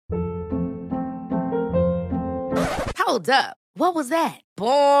Hold up. What was that?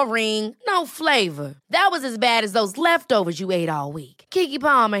 Boring. No flavor. That was as bad as those leftovers you ate all week. Keke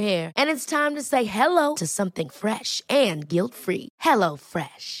Palmer here, and it's time to say hello to something fresh and guilt-free. Hello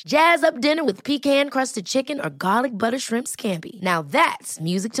Fresh. Jazz up dinner with pecan-crusted chicken or garlic butter shrimp scampi. Now that's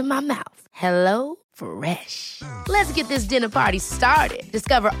music to my mouth. Hello Fresh. Let's get this dinner party started.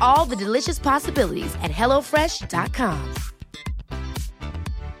 Discover all the delicious possibilities at hellofresh.com.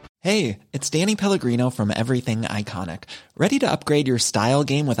 Hey, it's Danny Pellegrino from Everything Iconic. Ready to upgrade your style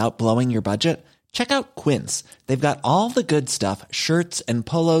game without blowing your budget? Check out Quince. They've got all the good stuff, shirts and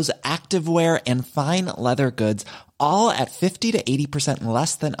polos, activewear, and fine leather goods, all at 50 to 80%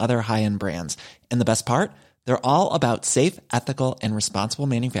 less than other high-end brands. And the best part? They're all about safe, ethical, and responsible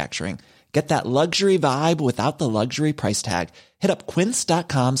manufacturing. Get that luxury vibe without the luxury price tag. Hit up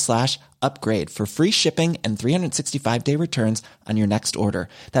quince.com/upgrade for free shipping and 365-day returns on your next order.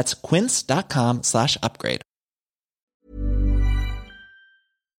 That's quince.com/upgrade.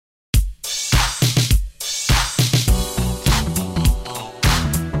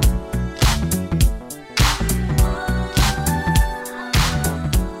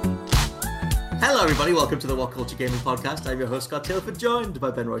 Hello everybody, welcome to the What Culture Gaming Podcast. I'm your host Scott Tilford, joined by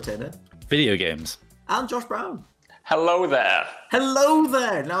Ben Roy-Taylor. Video games. And Josh Brown. Hello there. Hello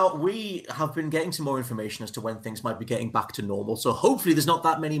there. Now, we have been getting some more information as to when things might be getting back to normal, so hopefully there's not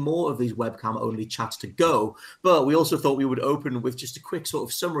that many more of these webcam-only chats to go, but we also thought we would open with just a quick sort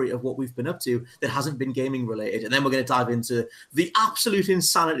of summary of what we've been up to that hasn't been gaming-related, and then we're going to dive into the absolute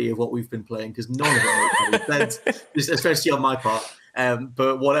insanity of what we've been playing, because none of it makes sense, especially on my part.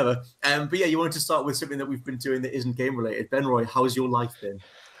 But whatever. But yeah, you wanted to start with something that we've been doing that isn't game-related. Ben Roy, how's your life been?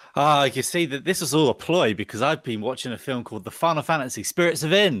 You see that this is all a ploy because I've been watching a film called The Final Fantasy Spirits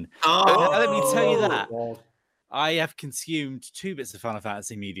Within. Let me tell you that. God. I have consumed 2 bits of Final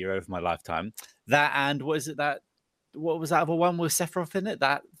Fantasy media over my lifetime. That and what was that other one with Sephiroth in it?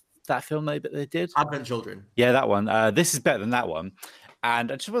 That film that they did? Advent Children. Yeah, that one. This is better than that one.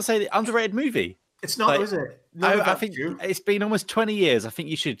 And I just want to say the underrated movie. It's not, is it? No, I think it's been almost 20 years. I think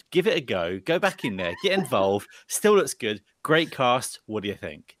you should give it a go. Go back in there. Get involved. Still looks good. Great cast. What do you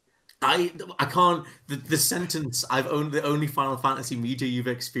think? I can't. The sentence the only Final Fantasy media you've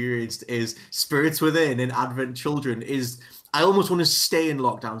experienced is Spirits Within and Advent Children is. I almost want to stay in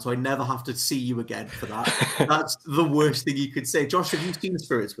lockdown so I never have to see you again for that. That's the worst thing you could say. Josh, have you seen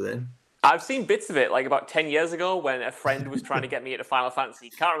Spirits Within? I've seen bits of it, like about 10 years ago when a friend was trying to get me into Final Fantasy.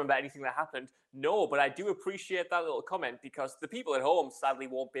 Can't remember anything that happened. No, but I do appreciate that little comment because the people at home sadly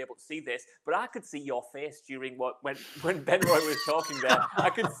won't be able to see this, but I could see your face during when Ben Roy was talking there. I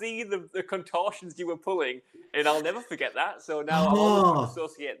could see the contortions you were pulling, and I'll never forget that. So now I'll always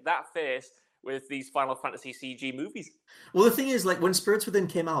associate that face with these Final Fantasy CG movies. Well, the thing is, like, when Spirits Within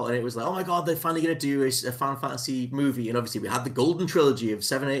came out, and it was like, oh my god, they're finally going to do a Final Fantasy movie, and obviously we had the golden trilogy of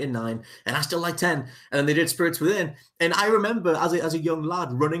 7, 8, and 9, and I still like 10, and then they did Spirits Within, and I remember as a young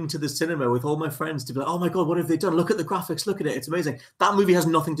lad running to the cinema with all my friends to be like, oh my god, what have they done? Look at the graphics, look at it, it's amazing. That movie has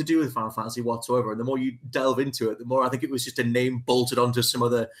nothing to do with Final Fantasy whatsoever, and the more you delve into it, the more I think it was just a name bolted onto some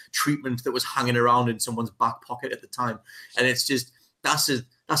other treatment that was hanging around in someone's back pocket at the time, and it's just, that's a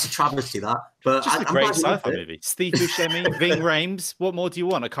travesty, that. But just a great sci-fi movie. Steve Buscemi, Ving Rhames. What more do you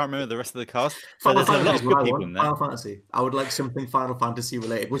want? I can't remember the rest of the cast. Final Fantasy, Final Fantasy. I would like something Final Fantasy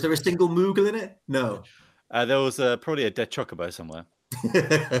related. Was there a single Moogle in it? No. There was probably a dead chocobo somewhere.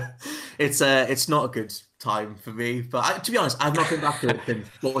 It's not a good time for me. But to be honest, I've not been back to it since,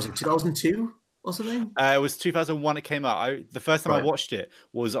 what was it, 2002? Or something? It was 2001 it came out. The first time I watched it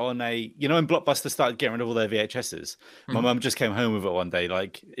was on when Blockbuster started getting rid of all their VHSs. My mum just came home with it one day,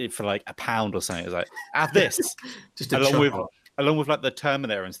 for like £1 or something. It was like, have this. Just along with like the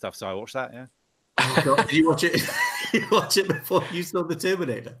Terminator and stuff. So I watched that, yeah. Oh, God. Did you watch it? You watch it before you saw the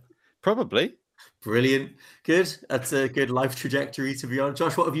Terminator? Probably. Brilliant. Good. That's a good life trajectory, to be honest.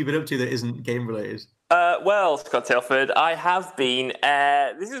 Josh, what have you been up to that isn't game related? Well, Scott Tilford, I have been.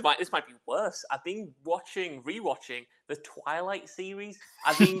 This might be worse. I've been rewatching the Twilight series.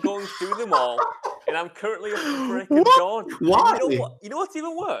 I've been going through them all, and I'm currently up to break of dawn. Why? You know what's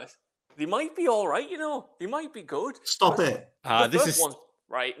even worse? They might be all right. They might be good. Stop it. One's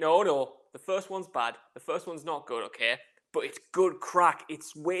right. No. The first one's bad. The first one's not good. Okay. But it's good crack.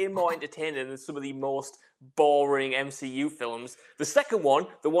 It's way more entertaining than some of the most boring MCU films. The second one,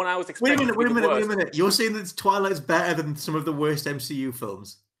 the one I was expecting. Wait a minute. You're saying that Twilight's better than some of the worst MCU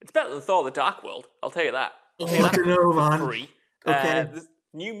films? It's better than Thor: The Dark World. I'll tell you that. I don't know, man. Free. Okay.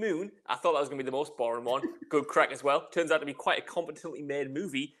 New Moon. I thought that was going to be the most boring one. Good crack as well. Turns out to be quite a competently made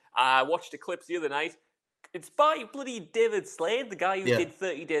movie. I watched Eclipse the other night. It's by bloody David Slade, the guy who did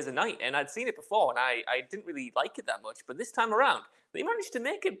 30 Days a Night, and I'd seen it before, and I didn't really like it that much. But this time around, they managed to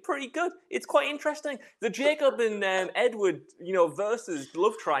make it pretty good. It's quite interesting. The Jacob and Edward, versus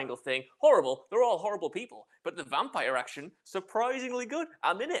love triangle thing, horrible. They're all horrible people. But the vampire action, surprisingly good.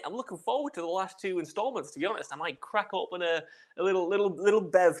 I'm in it. I'm looking forward to the last 2 installments. To be honest, I might crack open a little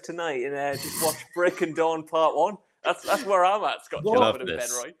bev tonight and just watch Break and Dawn Part 1. That's where I'm at, Scott.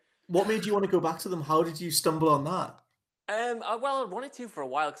 What made you want to go back to them? How did you stumble on that? I wanted to for a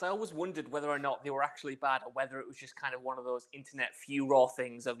while because I always wondered whether or not they were actually bad or whether it was just kind of one of those internet raw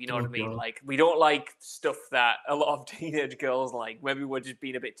things of, what I mean? Like, we don't like stuff that a lot of teenage girls like. Maybe we're just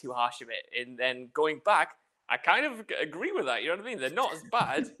being a bit too harsh of it. And then going back, I kind of agree with that. You know what I mean? They're not as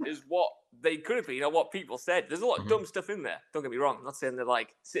bad as what they could have been or what people said. There's a lot of dumb stuff in there. Don't get me wrong. I'm not saying they're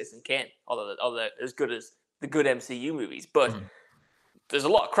like Citizen Kane or they're as good as the good MCU movies, but there's a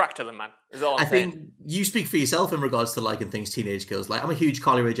lot of crack to them, man. I think you speak for yourself in regards to liking things teenage girls. Like, I'm a huge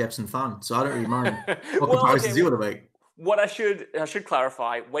Carly Rae Jepsen fan, so I don't really mind what comparisons you want to make. What I should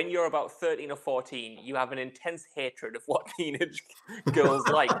clarify, when you're about 13 or 14, you have an intense hatred of what teenage girls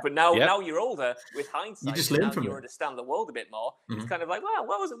like. But now you're older, with hindsight, you just learn from you it. Understand the world a bit more. It's kind of like, wow,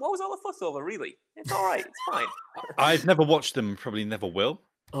 what was all the fuss over, really? It's all right, it's fine. I've never watched them, probably never will.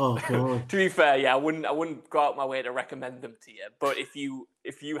 Oh god. To be fair, I wouldn't go out my way to recommend them to you. But if you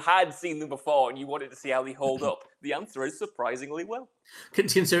had seen them before and you wanted to see how they hold up, the answer is surprisingly well.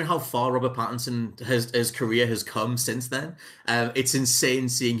 Considering how far Robert Pattinson his career has come since then, it's insane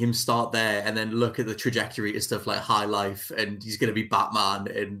seeing him start there and then look at the trajectory to stuff like High Life, and he's going to be Batman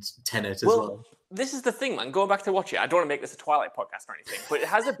and Tenet as well. This is the thing, man. Going back to watch it, I don't want to make this a Twilight podcast or anything, but it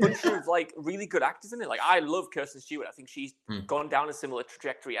has a bunch of like really good actors in it. Like, I love Kirsten Stewart. I think she's gone down a similar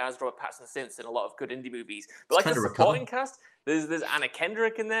trajectory as Robert Pattinson since in a lot of good indie movies. But like the supporting cast, there's Anna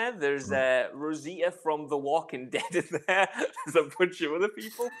Kendrick in there. There's Rosita from The Walking Dead in there. There's a bunch of other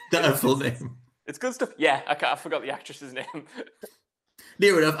people. That full name. It's good stuff. Yeah, I forgot the actress's name.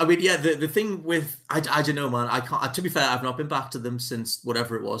 Near enough. I mean, the thing with I don't know, man. I can't. To be fair, I've not been back to them since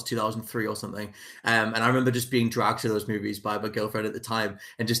whatever it was, 2003 or something. And I remember just being dragged to those movies by my girlfriend at the time,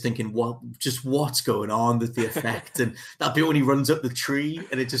 and just thinking, what's going on with the effect, and that bit when he runs up the tree,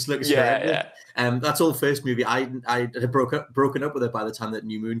 and it just looks horrendous. That's all first movie. I had broken up with her by the time that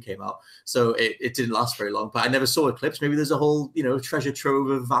New Moon came out, so it didn't last very long. But I never saw Eclipse. Maybe there's a whole treasure trove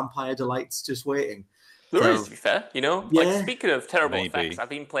of vampire delights just waiting. There is, to be fair, Like, speaking of terrible effects, I've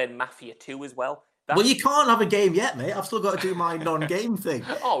been playing Mafia 2 as well. Well, you can't have a game yet, mate. I've still got to do my non-game thing.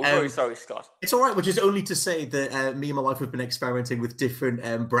 Oh, very sorry, Scott. It's all right, which is only to say that me and my wife have been experimenting with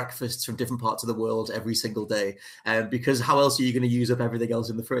different breakfasts from different parts of the world every single day, because how else are you going to use up everything else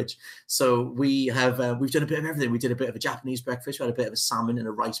in the fridge? So we've done a bit of everything. We did a bit of a Japanese breakfast. We had a bit of a salmon and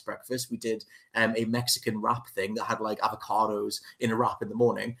a rice breakfast. We did a Mexican wrap thing that had like avocados in a wrap in the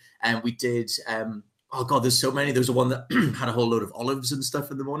morning, and we did. Oh God, there's so many. There was one that had a whole load of olives and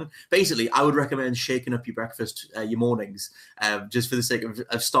stuff in the morning. Basically, I would recommend shaking up your breakfast, your mornings, just for the sake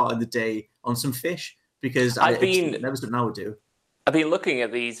of starting the day on some fish, because never something I would do. I've been looking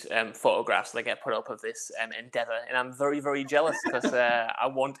at these photographs that get put up of this endeavor, and I'm very, very jealous because I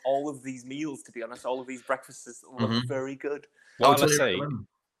want all of these meals, to be honest. All of these breakfasts look very good. What I say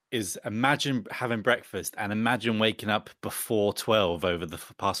is imagine having breakfast and imagine waking up before 12 over the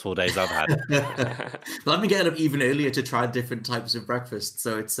past 4 days I've had. Well, I've been getting up even earlier to try different types of breakfast,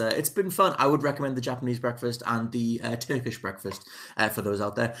 so it's been fun. I would recommend the Japanese breakfast and the Turkish breakfast for those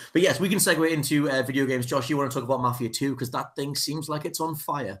out there. But yes, we can segue into video games. Josh, you want to talk about Mafia 2 because that thing seems like it's on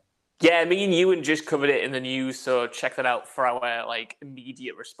fire. Yeah, me and Ewan just covered it in the news, so check that out for our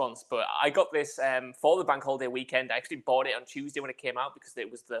immediate response. But I got this for the bank holiday weekend. I actually bought it on Tuesday when it came out because it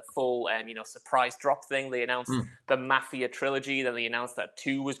was the full surprise drop thing. They announced the Mafia trilogy, then they announced that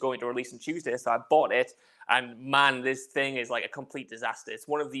 2 was going to release on Tuesday, so I bought it. And man, this thing is like a complete disaster. It's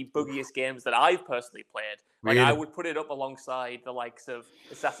one of the buggiest games that I've personally played. Like, really? I would put it up alongside the likes of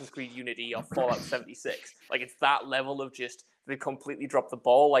Assassin's Creed Unity or Fallout 76. Like, it's that level of just they completely dropped the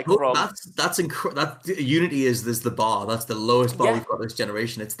ball. Like, that's incredible. Unity is the bar. That's the lowest bar we've got this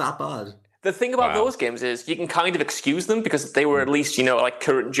generation. It's that bad. The thing about those games is you can kind of excuse them because they were at least,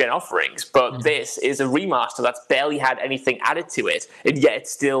 current gen offerings. But this is a remaster that's barely had anything added to it, and yet it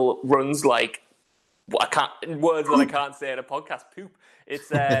still runs like words that I can't say in a podcast. Poop.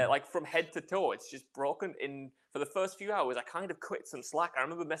 It's like from head to toe. It's just broken. For the first few hours, I kind of quit some slack. I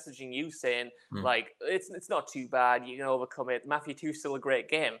remember messaging you saying, it's not too bad. You can overcome it. Mafia 2 is still a great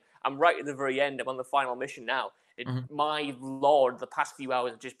game. I'm right at the very end. I'm on the final mission now. My lord, the past few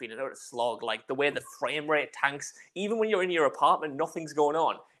hours have just been an utter slog. Like the way the frame rate tanks, even when you're in your apartment, nothing's going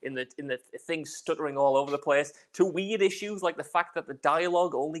on. In the things stuttering all over the place, to weird issues like the fact that the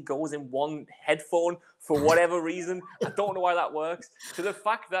dialogue only goes in one headphone for whatever reason. I don't know why that works. To the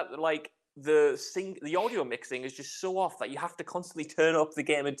fact that like the audio mixing is just so off that you have to constantly turn up the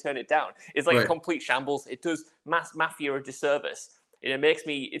game and turn it down. It's like a complete shambles. It does Mafia a disservice. And it makes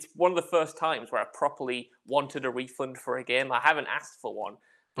me, it's one of the first times where I properly wanted a refund for a game. I haven't asked for one,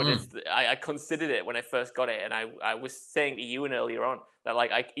 but I considered it when I first got it. And I was saying to you earlier on that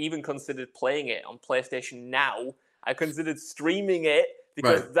like I even considered playing it on PlayStation Now. I considered streaming it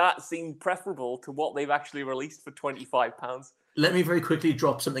because that seemed preferable to what they've actually released for £25. Let me very quickly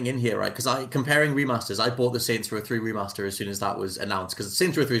drop something in here, right? Because comparing remasters, I bought the Saints Row 3 remaster as soon as that was announced, because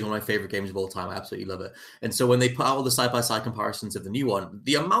Saints Row 3 is one of my favorite games of all time. I absolutely love it. And so when they put out all the side-by-side comparisons of the new one,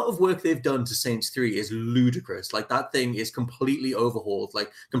 the amount of work they've done to Saints 3 is ludicrous. Like, that thing is completely overhauled,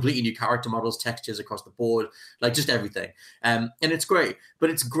 like completely new character models, textures across the board, like just everything. And it's great, but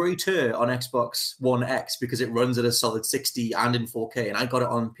it's greater on Xbox One X because it runs at a solid 60 and in 4K. And I got it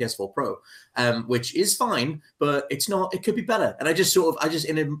on PS4 Pro, which is fine, but it's not, it could be better. And I just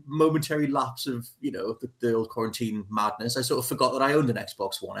in a momentary lapse of, you know, the old quarantine madness, I sort of forgot that I owned an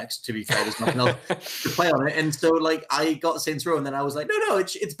Xbox One X. To be fair, there's nothing else to play on it. And so like I got Saints Row and then I was like, no,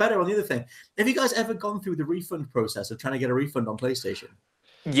 it's better on the other thing. Have you guys ever gone through the refund process of trying to get a refund on PlayStation?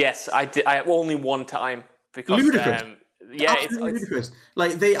 Yes, I did. I only one time because ludicrous. Yeah, it's ludicrous.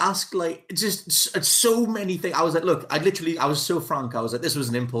 Like they asked, like just so many things. I was like, look, I was so frank. I was like, this was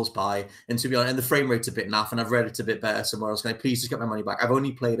an impulse buy, and to be honest, and the frame rate's a bit naff, and I've read it's a bit better somewhere else. Can I please just get my money back? I've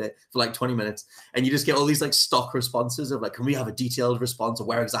only played it for like 20 minutes, and you just get all these like stock responses of like, can we have a detailed response of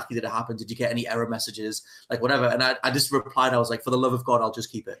where exactly did it happen? Did you get any error messages? Like whatever. And I just replied, I was like, for the love of God, I'll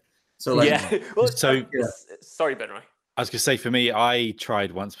just keep it. So like, sorry, Ben Roy. I was going to say, for me, I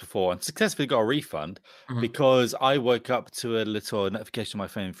tried once before and successfully got a refund because I woke up to a little notification on my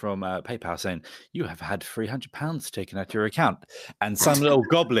phone from PayPal saying, you have had £300 taken out of your account. And some little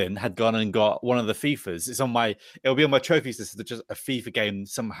goblin had gone and got one of the FIFAs. It'll be on my trophies list. It's just a FIFA game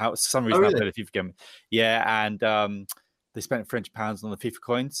somehow. For some reason, I played a FIFA game. Yeah, and they spent £300 on the FIFA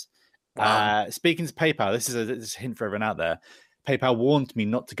coins. Wow. Speaking to PayPal, this is a hint for everyone out there. PayPal warned me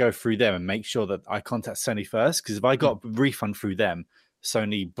not to go through them and make sure that I contact Sony first, because if I got a refund through them,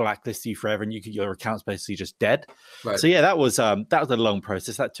 Sony blacklisted you forever and your account's basically just dead. Right. So yeah, that was a long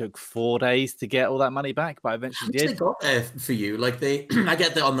process. That took 4 days to get all that money back, but I eventually did. They got there for you. Like I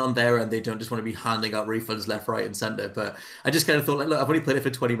get that on their end, they don't just want to be handing out refunds left, right, and center. But I just kind of thought, like, look, I've only played it for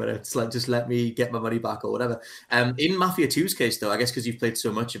 20 minutes. Like, just let me get my money back or whatever. In Mafia 2's case, though, I guess because you've played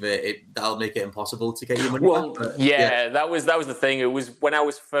so much of it, that'll make it impossible to get your money back. But, yeah, that was the thing. It was when I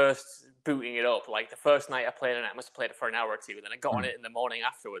was first booting it up, like the first night I played it, I must have played it for an hour or two, and then I got on it in the morning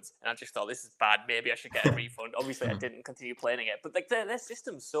afterwards, and I just thought, this is bad, maybe I should get a refund. Obviously I didn't continue playing it, but like their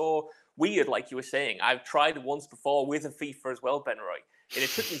system's so weird. Like you were saying, I've tried once before with a FIFA as well, Ben Roy, and it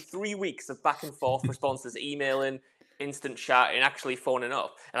took me 3 weeks of back and forth responses, emailing, instant chat, and actually phoning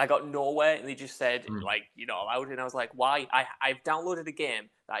up, and I got nowhere, and they just said like, you're not allowed. And I was like, why? I've downloaded a game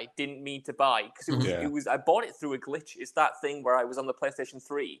that I didn't mean to buy because it was I bought it through a glitch. It's that thing where I was on the PlayStation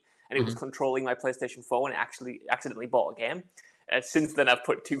 3 and it was controlling my PlayStation 4 and it actually accidentally bought a game. Since then, I've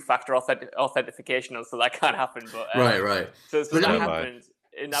put two-factor authentication on, so that can't happen. But right. So that happened,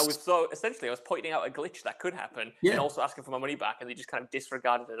 and I was essentially I was pointing out a glitch that could happen, and also asking for my money back, and they just kind of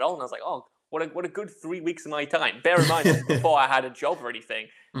disregarded it all. And I was like, oh, what a good 3 weeks of my time. Bear in mind, this was before I had a job or anything.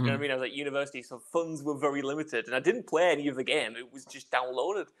 You know what I mean? I was at university, so funds were very limited, and I didn't play any of the game. It was just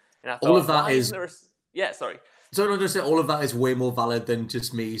downloaded, and I thought, all of that is. Sorry. So I understand all of that is way more valid than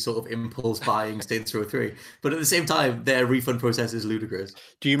just me sort of impulse buying Saints Row 3. But at the same time, their refund process is ludicrous.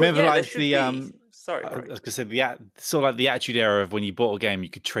 Do you remember the Sorry, I was gonna say sort of like the attitude era of when you bought a game, you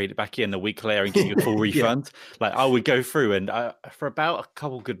could trade it back in a week later and get your full refund. Like I would go through and for about a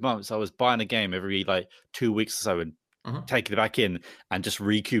couple good months, I was buying a game every like 2 weeks or so and taking it back in and just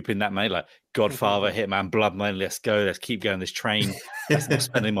recouping that money. Like Godfather, Hitman, Blood Money, let's go, let's keep going this train. Let's not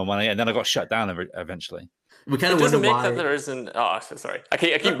spending more money, and then I got shut down eventually. We kind of wonder why that there isn't. Oh, sorry. I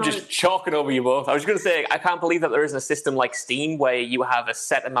keep just chalking over you both. I was going to say I can't believe that there isn't a system like Steam where you have a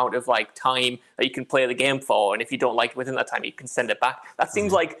set amount of like time that you can play the game for, and if you don't like it within that time, you can send it back. That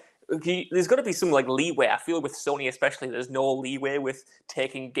seems like there's got to be some like leeway. I feel with Sony especially, there's no leeway with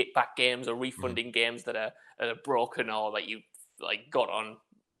taking back games or refunding games that are broken or that you like got on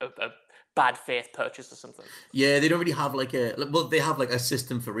a bad faith purchase or something. Yeah, they don't really have they have like a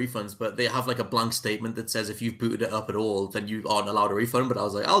system for refunds, but they have like a blank statement that says if you've booted it up at all, then you aren't allowed a refund. But I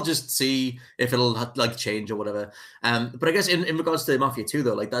was like, I'll just see if it'll like change or whatever. But I guess in regards to Mafia 2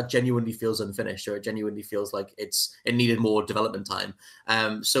 though, like that genuinely feels unfinished, or it genuinely feels like it needed more development time.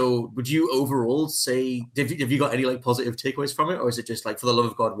 So would you overall say, have you got any like positive takeaways from it, or is it just like, for the love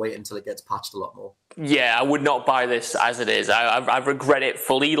of God, wait until it gets patched a lot more? Yeah, I would not buy this as it is. I regret it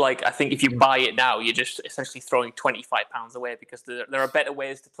fully. Like, I think if you buy it now, you're just essentially throwing £25 away, because there are better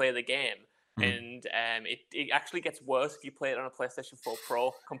ways to play the game. And it actually gets worse if you play it on a PlayStation 4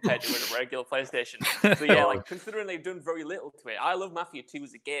 Pro compared to a regular PlayStation. So yeah, like, considering they've done very little to it, I love Mafia 2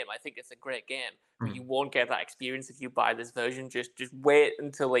 as a game. I think it's a great game, but you won't get that experience if you buy this version. Just wait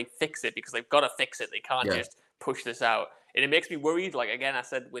until they fix it, because they've got to fix it. They can't just push this out. And it makes me worried, like, again, I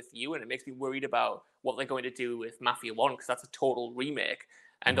said with you, and it makes me worried about what they're going to do with Mafia 1, because that's a total remake.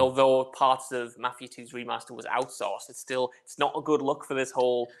 And although parts of Mafia 2's remaster was outsourced, it's not a good look for this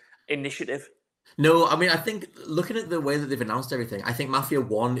whole initiative. No, I mean, I think looking at the way that they've announced everything, I think Mafia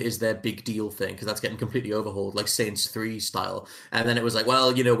 1 is their big deal thing, because that's getting completely overhauled, like Saints 3 style. And then it was like,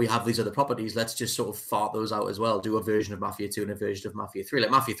 well, we have these other properties, let's just sort of fart those out as well, do a version of Mafia 2 and a version of Mafia 3.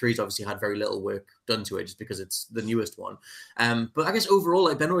 Like, Mafia 3's obviously had very little work done to it, just because it's the newest one. But I guess overall,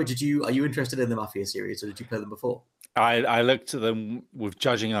 like, Benoit, are you interested in the Mafia series, or did you play them before? I looked at them with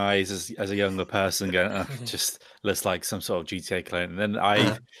judging eyes as a younger person, going, just looks like some sort of GTA clone. And then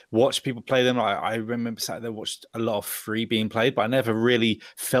I watched people play them. I remember sat there, watched a lot of 3 being played, but I never really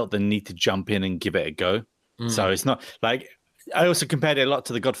felt the need to jump in and give it a go. So it's not like, I also compared it a lot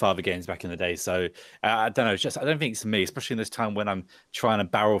to the Godfather games back in the day. So I don't know. I don't think it's me, especially in this time when I'm trying to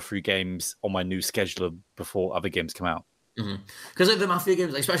barrel through games on my new schedule before other games come out. Because like the Mafia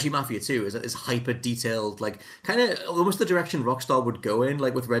games, especially Mafia 2, is that this hyper detailed, like kind of almost the direction Rockstar would go in,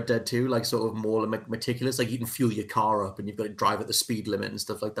 like with Red Dead 2, like sort of more meticulous. Like you can fuel your car up and you've got to drive at the speed limit and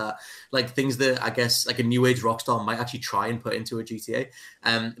stuff like that. Like things that I guess like a new age Rockstar might actually try and put into a GTA.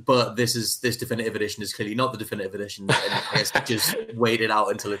 But this definitive edition is clearly not the definitive edition. And I guess just wait it out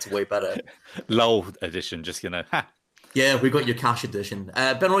until it's way better. LOL edition, just Yeah, we got your cash edition.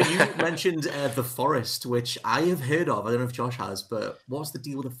 Benoit, you mentioned The Forest, which I have heard of. I don't know if Josh has, but what's the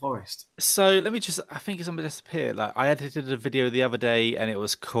deal with The Forest? So let me I think it's on my disappear. Like, I edited a video the other day, and it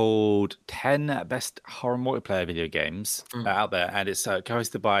was called 10 Best Horror Multiplayer Video Games out there, and it's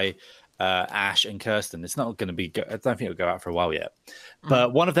hosted by Ash and Kirsten. It's not going to be, I don't think it'll go out for a while yet.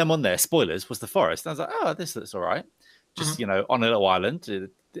 But one of them on there, spoilers, was The Forest. And I was like, oh, this looks all right. Just, on a little island.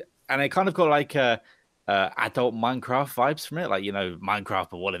 And it kind of got like adult Minecraft vibes from it, like Minecraft,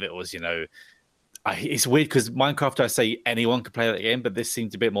 but what if it was it's weird because Minecraft, I say anyone could play that game, but this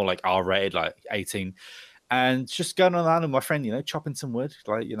seemed a bit more like R-rated, like 18. And just going on around with my friend, chopping some wood,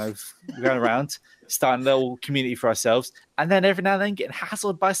 like going around, starting a little community for ourselves, and then every now and then getting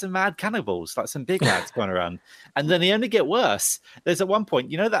hassled by some mad cannibals, like some big lads going around. And then they only get worse. There's at one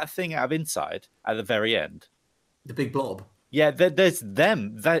point, that thing out of Inside at the very end, the big blob. Yeah, there's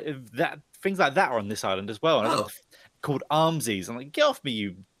them that things like that are on this island as well. And called Armsies. I'm like, get off me,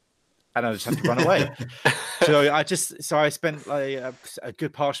 you! And I just have to run away. So I spent like a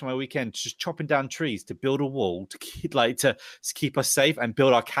good portion of my weekend just chopping down trees to build a wall to keep us safe, and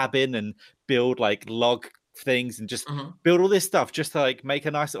build our cabin and build like log things and just build all this stuff just to like make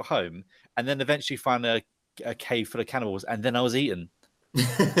a nice little home, and then eventually find a cave full of cannibals, and then I was eaten.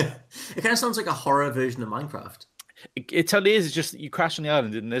 It kind of sounds like a horror version of Minecraft. It totally is. It's just you crash on the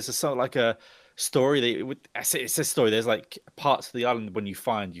island, and there's a sort of like a story it's a story. There's like parts of the island when you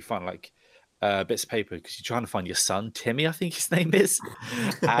find like bits of paper, because you're trying to find your son, Timmy, I think his name is,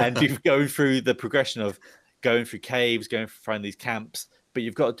 and you're going through the progression of going through caves, going to find these camps, but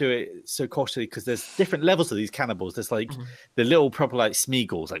you've got to do it so cautiously because there's different levels of these cannibals. There's like the little proper like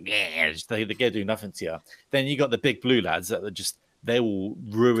Smeagol's, like they go do nothing to you. Then you got the big blue lads that are just, they will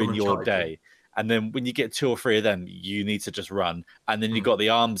ruin your day. And then when you get 2 or 3 of them, you need to just run. And then you got the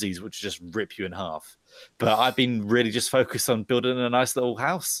Armsies, which just rip you in half. But I've been really just focused on building a nice little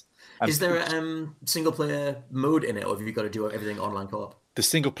house. Is there a single player mode in it, or have you got to do everything online co-op? The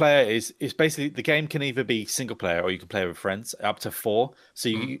single player is basically, the game can either be single player or you can play with friends, up to 4. So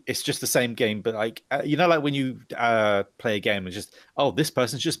it's just the same game, but like like when you play a game, it's just, oh, this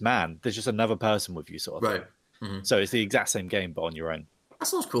person's just man. There's just another person with you, sort of. Right. So it's the exact same game, but on your own. That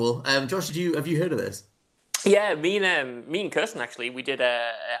sounds cool. Josh, have you heard of this? Yeah, me and Kirsten actually, we did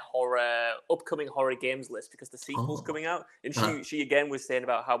a upcoming horror games list because the sequel's coming out, and she again was saying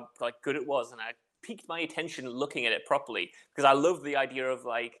about how like good it was, and I piqued my attention looking at it properly because I love the idea of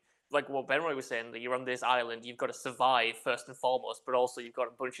like like what Benroy was saying, that you're on this island, you've got to survive first and foremost, but also you've got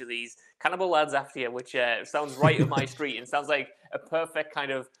a bunch of these cannibal lads after you, which sounds right up my street and sounds like a perfect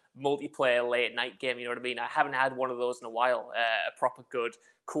kind of multiplayer late night game. You know what I mean? I haven't had one of those in a while, a proper good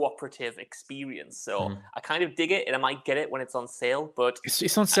cooperative experience. So I kind of dig it, and I might get it when it's on sale. But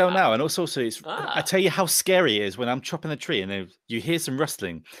it's on sale now, and also I tell you how scary it is when I'm chopping a tree and then you hear some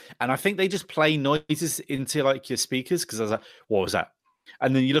rustling, and I think they just play noises into like your speakers, because I was like, what was that?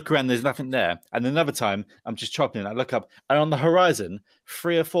 And then you look around, there's nothing there. And another time I'm just chopping, and I look up, and on the horizon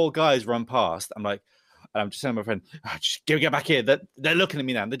 3 or 4 guys run past. I'm like, and I'm just saying to my friend, just get back here. They're looking at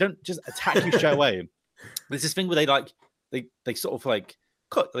me now, and they don't just attack you straight away. There's this thing where they sort of like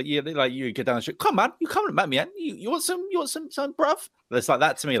you get down the street. Come on, you coming at me? Man. You want some bruv? It's like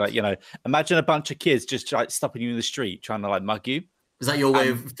that to me. Like, imagine a bunch of kids just like stopping you in the street trying to like mug you. Is that your way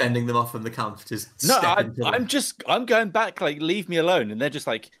of fending them off from the camp? I'm going back. Like, leave me alone. And they're just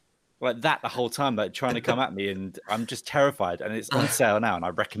like that the whole time, like trying to come at me, and I'm just terrified. And it's on sale now, and I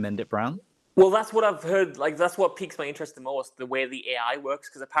recommend it, Brown. Well, that's what I've heard. Like, that's what piques my interest the most, the way the AI works,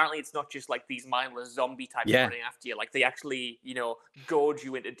 because apparently it's not just like these mindless zombie types running after you. Like, they actually, goad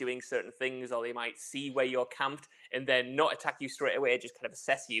you into doing certain things, or they might see where you're camped and then not attack you straight away, just kind of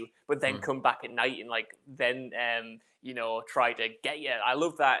assess you, but then come back at night and then try to get you. I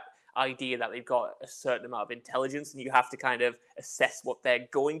love that idea that they've got a certain amount of intelligence, and you have to kind of assess what they're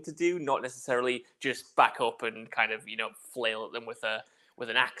going to do, not necessarily just back up and kind of flail at them with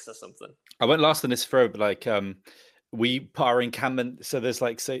an axe or something. I went last on this throw, but we put our encampment, so there's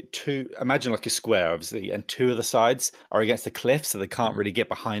say 2, imagine like a square obviously, and 2 of the sides are against the cliff, so they can't really get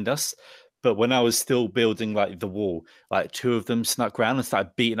behind us. But when I was still building like the wall, like 2 of them snuck around and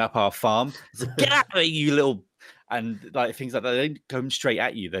started beating up our farm. It's like, get out of here, you little, and like things like that. They don't come straight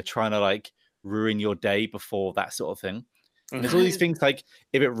at you. They're trying to like ruin your day before that sort of thing. And there's all these things like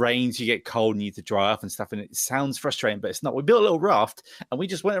if it rains, you get cold and you need to dry off and stuff. And it sounds frustrating, but it's not. We built a little raft, and we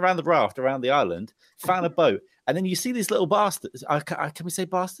just went around the raft, around the island, found a boat. And then you see these little bastards. Can we say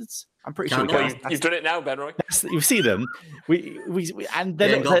bastards? I'm pretty sure we can. You've done it now, Benroy. You see them. And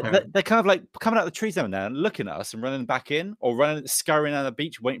they're kind of like coming out of the trees now and looking at us and running back in, or scurrying down the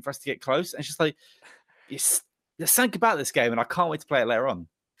beach, waiting for us to get close. And it's just like, there's something about this game, and I can't wait to play it later on.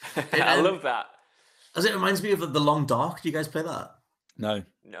 I love that. As it reminds me of The Long Dark. Do you guys play that? No.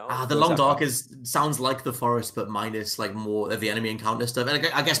 The Long Dark sounds like The Forest, but minus like more of the enemy encounter stuff, and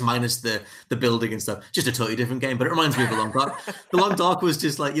I guess minus the building and stuff. Just a totally different game, but it reminds me of The Long Dark. The Long Dark was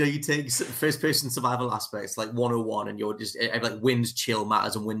just like, you take first person survival aspects like 101, and you're just like wind chill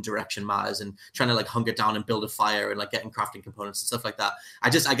matters and wind direction matters, and trying to like hunker down and build a fire and like getting crafting components and stuff like that. I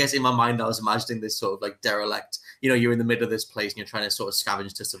guess in my mind I was imagining this sort of like derelict. You're in the middle of this place and you're trying to sort of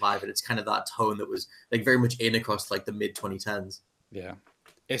scavenge to survive, and it's kind of that tone that was like very much in across like the mid 2010s. Yeah.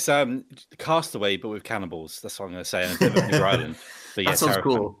 It's Castaway, but with cannibals. That's what I'm going to say. And a bit of New Island. But yeah, that sounds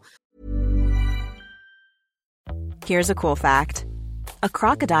cool. Here's a cool fact. A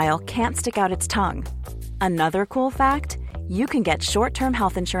crocodile can't stick out its tongue. Another cool fact, you can get short-term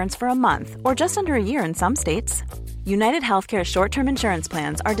health insurance for a month or just under a year in some states. United Healthcare short-term insurance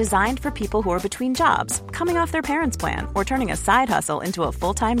plans are designed for people who are between jobs, coming off their parents' plan, or turning a side hustle into a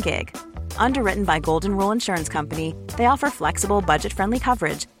full-time gig. Underwritten by Golden Rule Insurance Company, they offer flexible, budget-friendly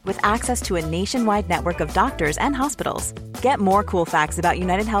coverage with access to a nationwide network of doctors and hospitals. Get more cool facts about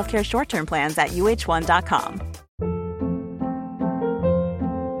United Healthcare short-term plans at uh1.com.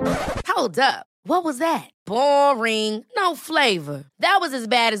 Hold up. What was that? Boring. No flavor. That was as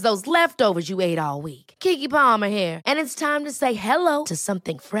bad as those leftovers you ate all week. Keke Palmer here, and it's time to say hello to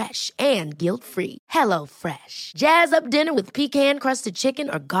something fresh and guilt-free. HelloFresh. Jazz up dinner with pecan-crusted chicken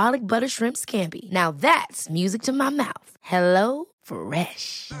or garlic butter shrimp scampi. Now that's music to my mouth.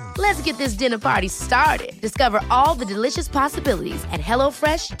 HelloFresh. Let's get this dinner party started. Discover all the delicious possibilities at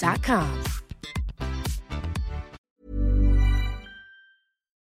HelloFresh.com.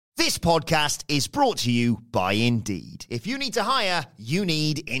 This podcast is brought to you by Indeed. If you need to hire, you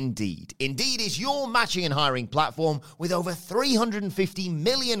need Indeed. Indeed is your matching and hiring platform with over 350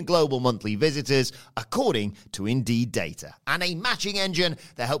 million global monthly visitors, according to Indeed data. And a matching engine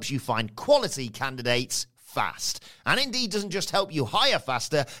that helps you find quality candidates fast. And Indeed doesn't just help you hire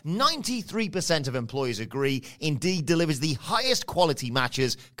faster. 93% of employers agree Indeed delivers the highest quality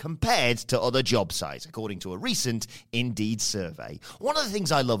matches compared to other job sites, according to a recent Indeed survey. One of the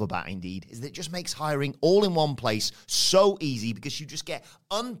things I love about Indeed is that it just makes hiring all in one place so easy, because you just get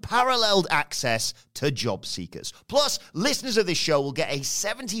unparalleled access to job seekers. Plus, listeners of this show will get a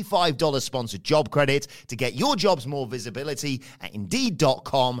 $75 sponsored job credit to get your jobs more visibility at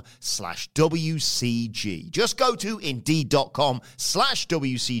Indeed.com/WCG. WCG. Just go to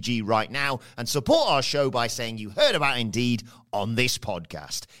Indeed.com/WCG right now and support our show by saying you heard about Indeed on this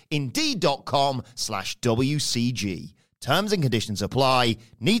podcast. Indeed.com/WCG. Terms and conditions apply.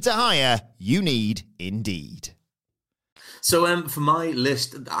 Need to hire? You need Indeed. So for my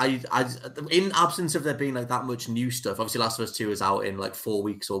list, I in absence of there being like that much new stuff, obviously Last of Us 2 is out in like 4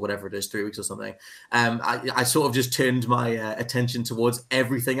 weeks or whatever it is, 3 weeks or something. I sort of just turned my attention towards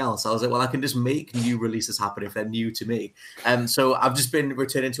everything else. I was like, well, I can just make new releases happen if they're new to me. So I've just been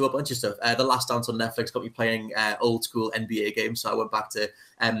returning to a bunch of stuff. The Last Dance on Netflix got me playing old school NBA games, so I went back to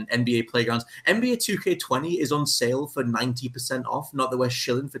NBA Playgrounds. NBA 2K20 is on sale for 90% off. Not that we're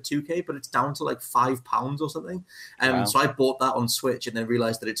shilling for 2K, but it's down to like £5 or something. Wow. So I bought that on Switch and then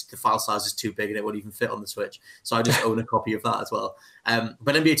realized that the file size is too big and it won't even fit on the Switch. So I just own a copy of that as well.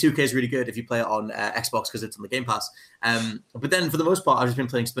 But NBA 2K is really good if you play it on Xbox because it's on the Game Pass. But then for the most part, I've just been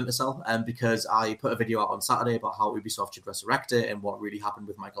playing Splinter Cell because I put a video out on Saturday about how Ubisoft should resurrect it and what really happened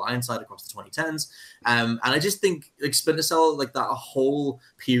with Michael Ironside across the 2010s. And I just think like Splinter Cell, like that whole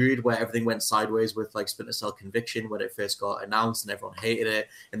period where everything went sideways with like Splinter Cell Conviction when it first got announced and everyone hated it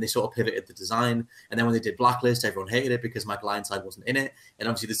and they sort of pivoted the design. And then when they did Blacklist, everyone hated it because Michael Ironside wasn't in it. And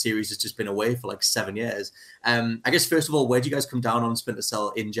obviously the series has just been away for like 7 years. I guess first of all, where do you guys come down on Splinter Cell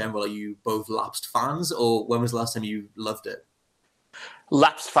in general? Are you both lapsed fans, or when was the last time you loved it?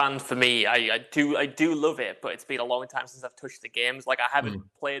 Lapsed fan for me. I do love it, but it's been a long time since I've touched the games. Like I haven't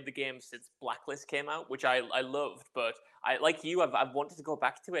played the game since Blacklist came out, which I loved, but I like you. I've wanted to go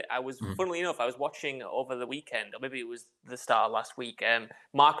back to it. I was, funnily enough, I was watching over the weekend, or maybe it was the start of last week.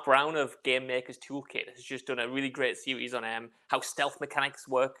 Mark Brown of Game Maker's Toolkit has just done a really great series on how stealth mechanics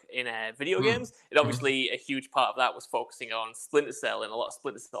work in video games. And obviously, a huge part of that was focusing on Splinter Cell and a lot of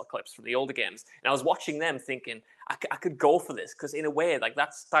Splinter Cell clips from the older games. And I was watching them, thinking I could go for this because, in a way, like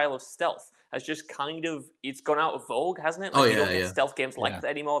that style of stealth has just it's gone out of vogue, hasn't it? Like, you don't get stealth games like that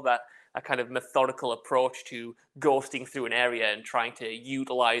anymore. That kind of methodical approach to ghosting through an area and trying to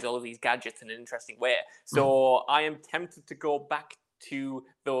utilize all of these gadgets in an interesting way. So I am tempted to go back to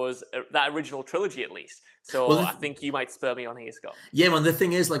that original trilogy at least. So I think you might spur me on here, Scott. Yeah, man. The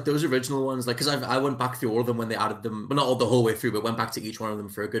thing is, like those original ones, like because I went back through all of them when they added them, but not all the whole way through, but went back to each one of them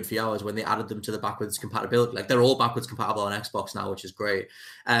for a good few hours when they added them to the backwards compatibility. Like they're all backwards compatible on Xbox now, which is great.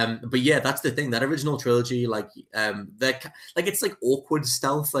 But yeah, that's the thing. That original trilogy, like they're like it's like awkward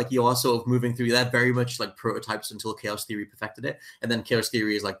stealth. Like you are sort of moving through. They're very much like prototypes until Chaos Theory perfected it, and then Chaos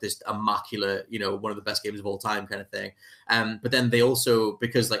Theory is like this immaculate, one of the best games of all time kind of thing. But then they also,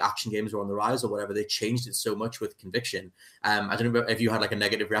 because like action games were on the rise or whatever, they changed it so much with Conviction. I don't know if you had like a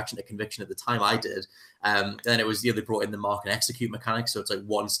negative reaction to Conviction at the time. I did. And it was they brought in the mark and execute mechanics, so it's like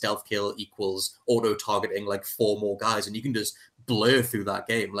one stealth kill equals auto targeting like 4 more guys, and you can just blur through that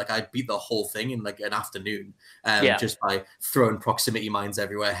game. Like I beat the whole thing in like an afternoon, just by throwing proximity mines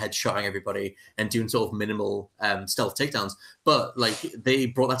everywhere, headshotting everybody, and doing sort of minimal stealth takedowns. But like they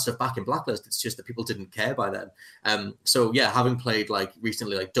brought that stuff back in Blacklist. It's just that people didn't care by then. So yeah, having played like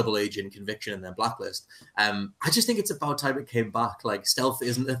recently like Double Agent, Conviction, and then Blacklist, I just think it's about time it came back. Like stealth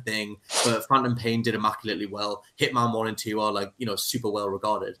isn't a thing, but Phantom Pain did immaculately well. Hitman 1 and 2 are like super well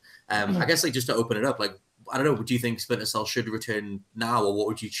regarded. I guess like just to open it up, like I don't know, do you think Splinter Cell should return now, or what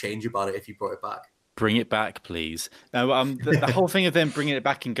would you change about it if you brought it back? Bring it back, please. Now, the whole thing of them bringing it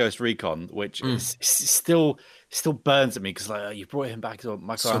back in Ghost Recon, which is still burns at me because like you brought him back to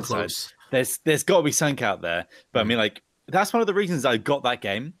Michael Ironside. There's got to be something out there, but I mean, like that's one of the reasons I got that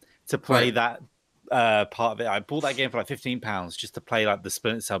game to play that part of it. I bought that game for like £15 just to play like the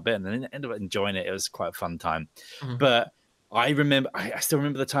Splinter Cell bit, and then ended up enjoying it. It was quite a fun time, but. I still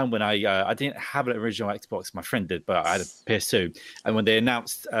remember the time when I didn't have an original Xbox. My friend did, but I had a PS2. And when they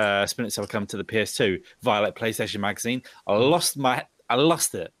announced Splinter Cell come to the PS2 via like PlayStation Magazine, I lost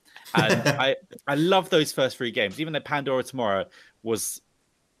it. And I love those first 3 games. Even though Pandora Tomorrow was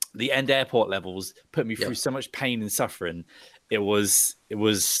the end airport levels put me through so much pain and suffering. It was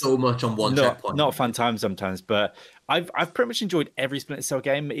so much on one checkpoint. Not a fun time sometimes, but I've pretty much enjoyed every Splinter Cell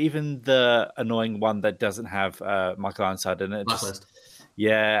game, even the annoying one that doesn't have Michael Ironside in it.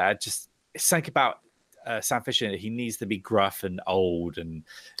 I just it's something about Sam Fisher. He needs to be gruff and old and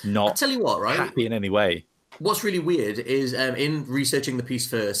not I'll tell you what, right? happy in any way. What's really weird is in researching the piece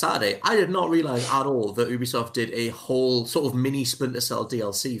for Saturday, I did not realize at all that Ubisoft did a whole sort of mini Splinter Cell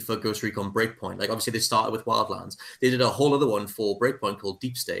DLC for Ghost Recon Breakpoint. Like obviously they started with Wildlands. They did a whole other one for Breakpoint called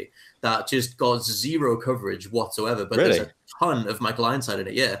Deep State, that just got zero coverage whatsoever. But Really? there's a ton of Michael Ironside in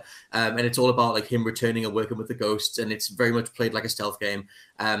it, yeah. And it's all about like him returning and working with the ghosts, and it's very much played like a stealth game.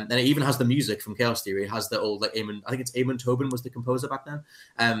 And it even has the music from Chaos Theory. It has the old like Eamon, I think it's Eamon Tobin was the composer back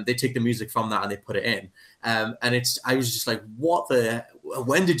then. They take the music from that and they put it in. And I was just like,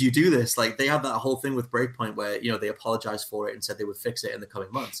 when did you do this? Like they had that whole thing with Breakpoint where, you know, they apologized for it and said they would fix it in the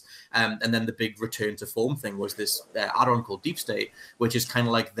coming months. And then the big return to form thing was this add-on called Deep State, which is kind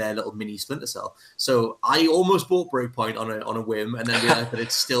of like their little mini Splinter Cell. So I almost bought Breakpoint on a whim, and then realized that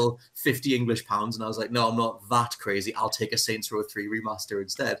it's still 50 English pounds. And I was like, no, I'm not that crazy. I'll take a Saints Row 3 remaster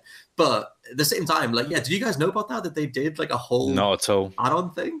instead. But at the same time, like, yeah, did you guys know about that they did like a whole not at all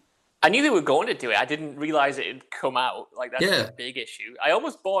add-on thing? I knew they were going to do it. I didn't realize it had come out. Like, that's a big issue. I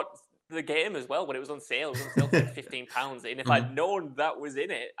almost bought the game as well when it was on sale. It was on sale for like £15. And if I'd known that was in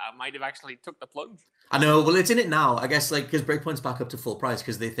it, I might have actually took the plunge. I know. Well, it's in it now, I guess, like, because Breakpoint's back up to full price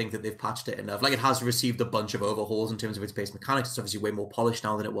because they think that they've patched it enough. Like, it has received a bunch of overhauls in terms of its base mechanics. It's obviously way more polished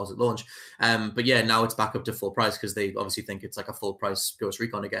now than it was at launch. But yeah, now it's back up to full price because they obviously think it's like a full price Ghost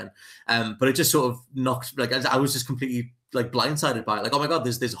Recon again. But it just sort of knocks, like, I was just completely like blindsided by it. Like, oh my God,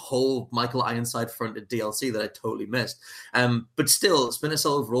 there's this whole Michael Ironside fronted DLC that I totally missed. But still, Splinter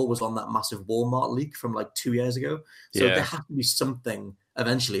Cell overall was on that massive Walmart leak from like 2 years ago. So there has to be something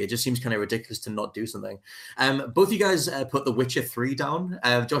eventually. It just seems kind of ridiculous to not do something. Both of you guys put The Witcher 3 down.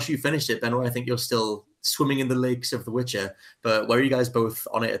 Josh, you finished it. Benoit, I think you're still swimming in the lakes of The Witcher. But where are you guys both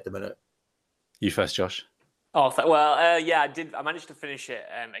on it at the minute? You first, Josh. Yeah, I did. I managed to finish it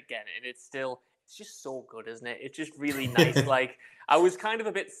again, and it's just so good, isn't it? It's just really nice. Like, I was kind of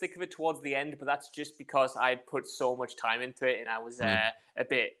a bit sick of it towards the end, but that's just because I had put so much time into it, and I was a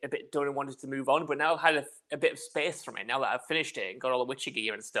bit done and wanted to move on. But now I've had a bit of space from it. Now that I've finished it and got all the Witcher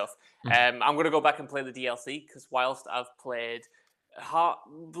gear and stuff, I'm going to go back and play the DLC because whilst I've played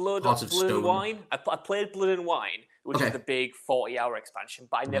Blood and Wine, I played Blood and Wine, which is the big 40-hour expansion,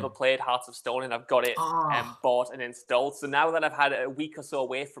 but I never played Hearts of Stone, and I've got it bought and installed. So now that I've had a week or so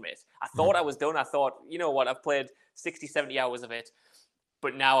away from it, I thought I was done. I thought, you know what, I've played 60, 70 hours of it,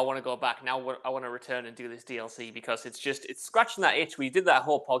 but now I want to go back. Now I want to return and do this DLC because it's scratching that itch. We did that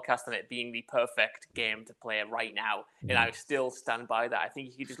whole podcast on it being the perfect game to play right now, and I still stand by that. I think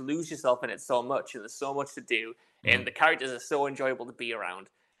you can just lose yourself in it so much, and there's so much to do, and the characters are so enjoyable to be around.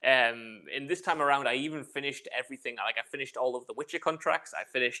 And this time around, I even finished everything. Like, I finished all of the Witcher contracts. I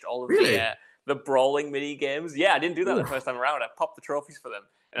finished all of the brawling mini games. Yeah, I didn't do that the first time around. I popped the trophies for them,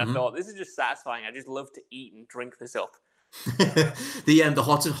 and I thought, this is just satisfying. I just love to eat and drink this up. The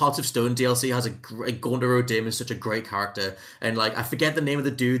Hearts of Stone DLC has a great Gondor O'Dim is such a great character, and like I forget the name of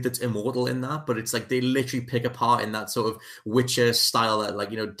the dude that's immortal in that, but it's like they literally pick apart in that sort of Witcher style, that like,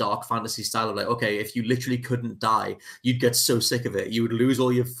 you know, dark fantasy style of like, okay, if you literally couldn't die, you'd get so sick of it, you would lose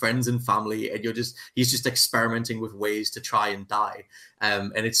all your friends and family, and he's just experimenting with ways to try and die.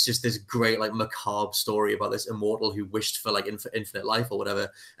 And it's just this great, like, macabre story about this immortal who wished for like infinite life or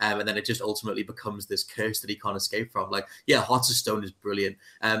whatever, and then it just ultimately becomes this curse that he can't escape from. Like, yeah, Hearts of Stone is brilliant.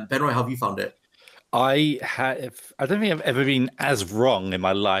 Benoit, how have you found it? I don't think I've ever been as wrong in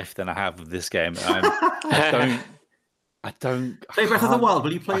my life than I have with this game. I don't play Breath of the Wild.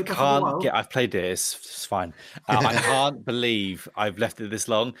 Will you play Breath of the Wild? I've played it. It's fine. I can't believe I've left it this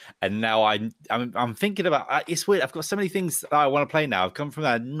long, and now I'm thinking about. It's weird. I've got so many things that I want to play now. I've come from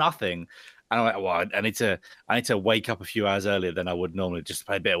that nothing, and I'm like, well, I need to wake up a few hours earlier than I would normally just to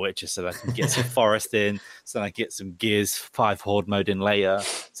play a bit of Witcher, so that I can get some Forest in, so that I get some Gears 5 Horde mode in later,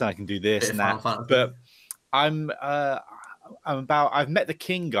 so I can do this and that. But I've met the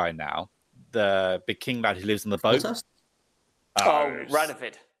king guy now, the big king lad who lives on the boat.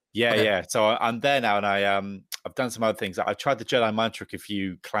 Radovid. Yeah, okay. Yeah. So I'm there now, and I've done some other things. I've tried the Jedi mind trick a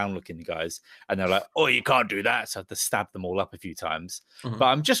few clown-looking guys, and they're like, "Oh, you can't do that." So I have to stab them all up a few times. But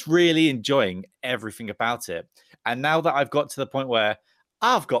I'm just really enjoying everything about it. And now that I've got to the point where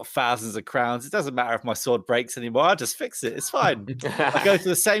I've got thousands of crowns, it doesn't matter if my sword breaks anymore. I'll just fix it. It's fine. I go to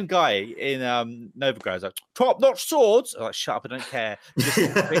the same guy in Novigrad. He's like, top-notch swords. I'm like, shut up, I don't care. Just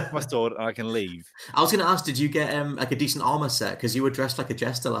fix my sword and I can leave. I was going to ask, did you get like a decent armor set? Because you were dressed like a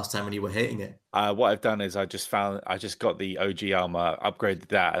jester last time when you were hating it. What I've done is I just got the OG armor, upgraded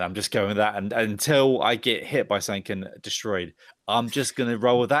that, and I'm just going with that. And until I get hit by something and destroyed, I'm just going to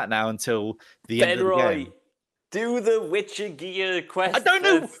roll with that now until the end of the game. Do the Witcher gear quest. I don't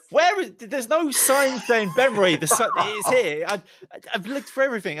know there's no sign saying Benry. It's here. I've looked for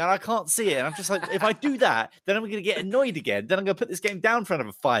everything and I can't see it. And I'm just like, if I do that, then I'm going to get annoyed again. Then I'm going to put this game down for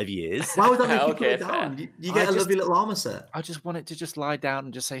another 5 years. Why would that make you put it down? You get a lovely little armor set. I just want it to just lie down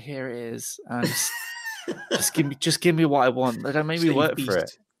and just say, here it is. And just give me what I want. Don't make me work for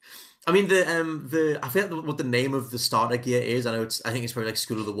it. I mean, I forget what the name of the starter gear is. I think it's probably like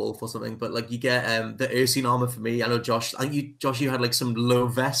School of the Wolf or something. But like you get the Ursine armor for me. I know Josh. I think you had like some low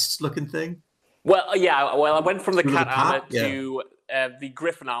vest looking thing. Well, yeah. Well, I went from the cat armor to the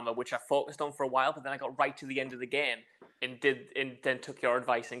Griffin armor, which I focused on for a while, but then I got right to the end of the game and then took your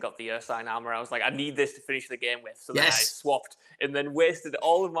advice and got the Ursine armor. I was like, I need this to finish the game with. So then I swapped and then wasted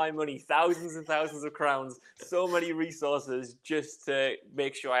all of my money, thousands and thousands of crowns, so many resources just to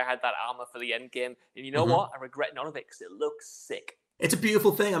make sure I had that armor for the end game. And you know what? I regret none of it because it looks sick. It's a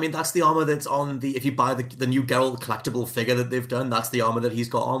beautiful thing. I mean, that's the armor that's on if you buy the new Geralt collectible figure that they've done, that's the armor that he's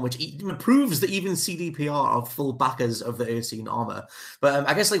got on, which proves that even CDPR are full backers of the Ursine armor. But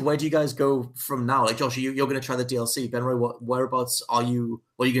I guess, like, where do you guys go from now? Like, Josh, you're going to try the DLC. Benroy, whereabouts are you?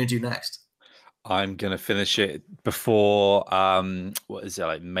 What are you going to do next? I'm going to finish it before, what is it,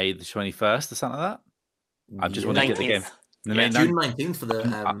 like May the 21st or something like that? I just want to get the game. June 19th for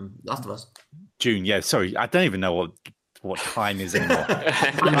the Last of Us. June, yeah. Sorry, I don't even know what time is anymore.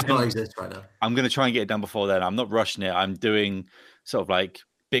 It not exist right now. I'm going to try and get it done before then. I'm not rushing it. I'm doing sort of like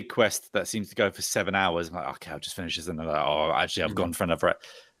big quest that seems to go for 7 hours. I'm like, okay, I'll just finish this. And I'm like, oh, actually, I've gone for another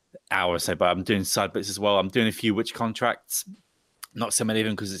hour or so. But I'm doing side bits as well. I'm doing a few witch contracts. Not so many of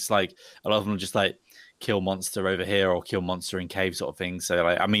them because it's like a lot of them are just like kill monster over here or kill monster in cave sort of thing. So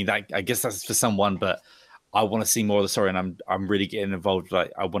like, I mean, I guess that's for someone, but I want to see more of the story, and I'm really getting involved.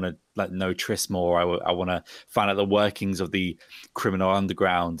 Like, I want to like know Triss more. I want to find out the workings of the criminal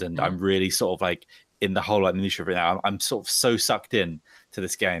underground, and I'm really sort of like in the whole like minutia of it now. I'm sort of so sucked in to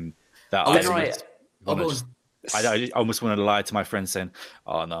this game that I almost want to lie to my friends saying,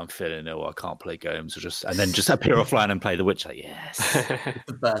 "Oh no, I'm feeling ill. I can't play games," and then just appear offline and play The Witcher. Like, yes,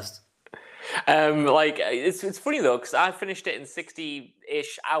 the best. Like it's funny though because I finished it in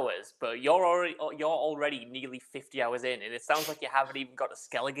 60-ish hours, but you're already nearly 50 hours in, and it sounds like you haven't even got to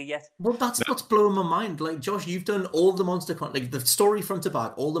Skellige yet. Well, that's what's blowing my mind. Like, Josh, you've done all the monster like the story front to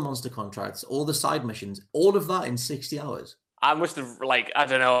back, all the monster contracts, all the side missions, all of that in 60 hours. I must have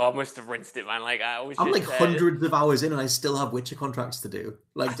I must have rinsed it, man. Like I'm like hundreds of hours in, and I still have Witcher contracts to do.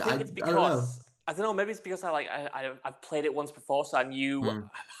 Like I don't know. I don't know. Maybe it's because I've played it once before, so I knew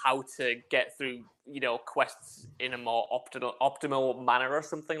how to get through, quests in a more optimal manner or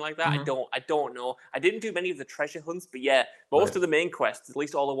something like that. I don't know. I didn't do many of the treasure hunts, but yeah, most of the main quests, at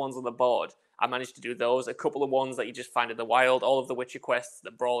least all the ones on the board, I managed to do those. A couple of ones that you just find in the wild, all of the Witcher quests,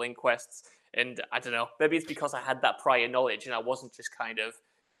 the brawling quests, and I don't know. Maybe it's because I had that prior knowledge and I wasn't just kind of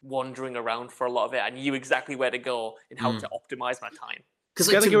wandering around for a lot of it. I knew exactly where to go and how to optimize my time.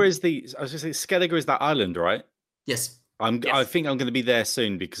 Skellige is that island, right? Yes. I think I'm going to be there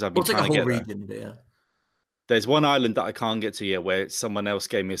soon because I've been trying to get there. Region, yeah. There's one island that I can't get to yet where someone else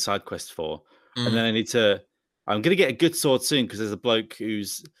gave me a side quest for. And then I'm going to get a good sword soon because there's a bloke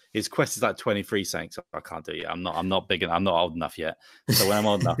his quest is like 23 saying, so I can't do it yet. I'm not big enough. I'm not old enough yet. So when I'm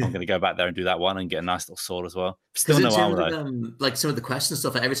old enough, I'm going to go back there and do that one and get a nice little sword as well. Still no armor though. Like some of the quests and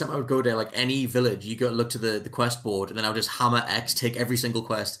stuff, like every time I would go there, like any village, you go look to the quest board, and then I would just hammer X, take every single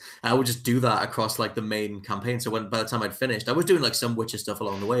quest, and I would just do that across like the main campaign. So by the time I'd finished, I was doing like some Witcher stuff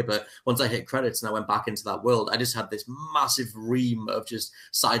along the way, but once I hit credits and I went back into that world, I just had this massive ream of just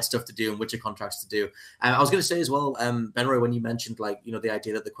side stuff to do and Witcher contracts to do. And I was going to say as well, Benroy, when you mentioned like the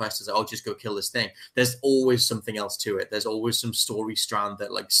idea that the quest is just go kill this thing, there's always something else to it. There's always some story strand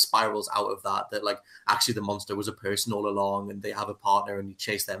that like spirals out of that like actually the monster was a person all along and they have a partner and you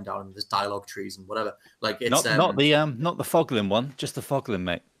chase them down and there's dialogue trees and whatever. Like it's not the Foglin one, just the Foglin,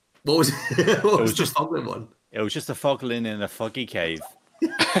 mate. What was it? What was just the Foglin one? It was just a Foglin in a foggy cave. You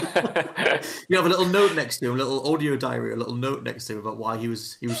have a little note next to him, a little audio diary, a little note next to him about why he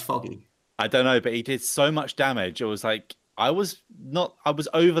was foggy. I don't know, but he did so much damage. It was like I was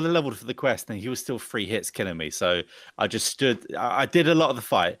over the level for the quest, and he was still 3 hits killing me. So I just stood. I did a lot of the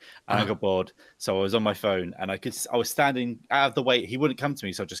fight, and I got bored. So I was on my phone, and I was standing out of the way. He wouldn't come to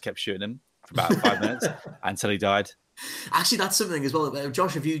me, so I just kept shooting him for about 5 minutes until he died. Actually, that's something as well.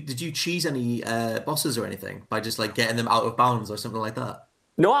 Josh, did you cheese any bosses or anything by just like getting them out of bounds or something like that?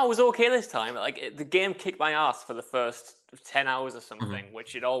 No, I was okay this time. Like the game kicked my ass for the first 10 hours or something,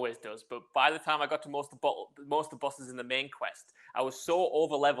 which it always does. But by the time I got to most of the bosses in the main quest, I was so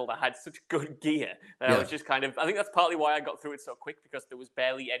over leveled. I had such good gear that I was just kind of. I think that's partly why I got through it so quick because there was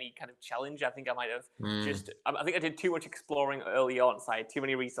barely any kind of challenge. I think I might have I think I did too much exploring early on, so I had too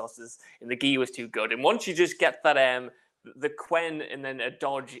many resources, and the gear was too good. And once you just get that the Quen and then a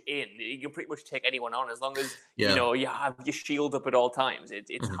dodge in, you can pretty much take anyone on as long as you have your shield up at all times.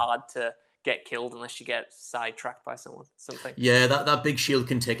 It's hard to get killed unless you get sidetracked by something. Yeah, that big shield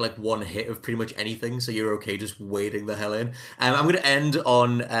can take like one hit of pretty much anything, so you're okay just wading the hell in. I'm going to end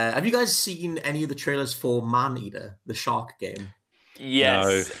on, have you guys seen any of the trailers for Man-Eater, the shark game?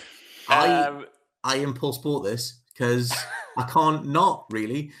 Yes. No. I impulse bought this because I can't not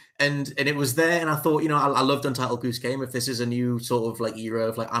really. And it was there, and I thought, I loved Untitled Goose Game. If this is a new sort of like era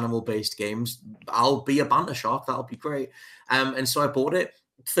of like animal-based games, I'll be a banter shark. That'll be great. And so I bought it,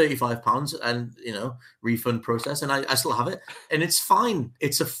 £35, and refund process, and I still have it, and it's fine.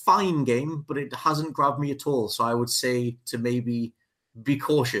 It's a fine game, but it hasn't grabbed me at all. So I would say to maybe be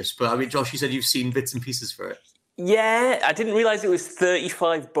cautious. But I mean, Josh, you said you've seen bits and pieces for it. Yeah, I didn't realize it was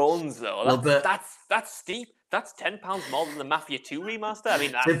 35 bones though. That's steep. That's £10 more than the Mafia 2 remaster. I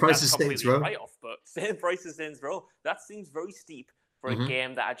mean, that's completely write-off, but same price as Saints Row. That seems very steep for a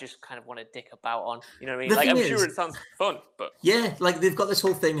game that I just kind of want to dick about on. You know what I mean? Like, I'm sure it sounds fun, but... Yeah, like, they've got this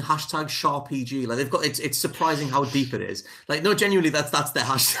whole thing, #SharpPG. Like, they've got... It's surprising how deep it is. Like, no, genuinely, that's their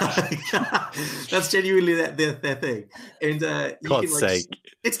hashtag. That's genuinely their thing. And God's sake.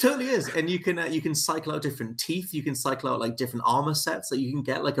 It totally is. And you can cycle out different teeth. You can cycle out, like, different armor sets. That you can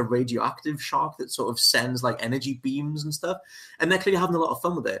get, like, a radioactive shark that sort of sends, like, energy beams and stuff. And they're clearly having a lot of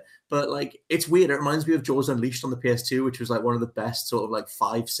fun with it. But, like, it's weird. It reminds me of Jaws Unleashed on the PS2, which was, like, one of the best sort of, like,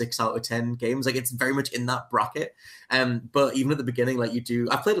 5-6 out of 10 games. Like, it's very much in that bracket. But even at the beginning, like,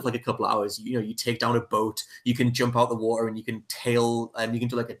 I played it for, like, a couple of hours. You take down a boat, you can jump out the water, and you can you can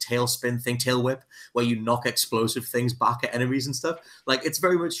do, like, a tail whip, where you knock explosive things back at enemies and stuff. Like, it's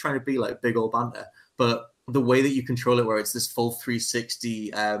very much trying to be, like, big old banter. But the way that you control it, where it's this full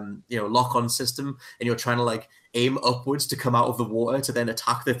 360, lock-on system, and you're trying to, like, aim upwards to come out of the water to then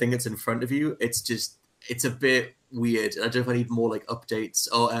attack the thing that's in front of you, it's a bit weird. I don't know if I need more, like, updates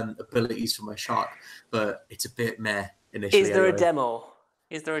or abilities for my shark, but it's a bit meh initially. Is there a demo?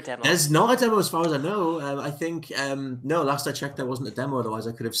 There's not a demo as far as I know. I think, no, last I checked, there wasn't a demo. Otherwise,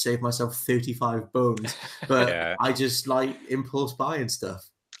 I could have saved myself 35 bones. But yeah. I just like impulse buy and stuff.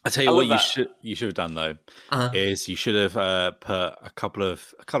 I tell you what, you should have done though, is you should have put a couple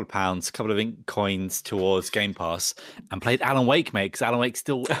of pounds, a couple of ink coins towards Game Pass and played Alan Wake, mate. Because Alan Wake's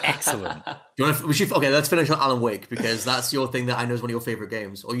still excellent. Let's finish on Alan Wake, because that's your thing that I know is one of your favorite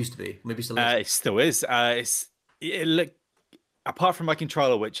games, or used to be. Maybe still is. It still is. Apart from my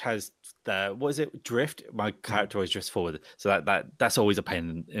controller, which has drift, my character always drifts forward, so that's always a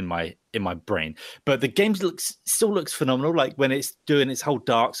pain in my brain. But the game still looks phenomenal. Like when it's doing its whole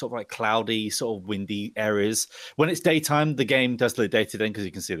dark, sort of like cloudy, sort of windy areas. When it's daytime, the game does look dated in, because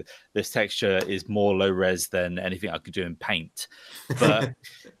you can see that this texture is more low res than anything I could do in Paint. But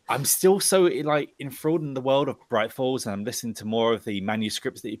I'm still so like enthralled in the world of Bright Falls, and I'm listening to more of the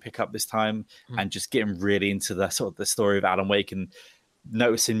manuscripts that you pick up this time, and just getting really into the sort of the story of Alan Wake and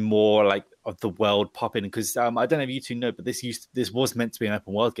noticing more like of the world popping, because I don't know if you two know, but this was meant to be an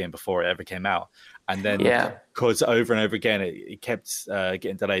open world game before it ever came out, and then because over and over again it kept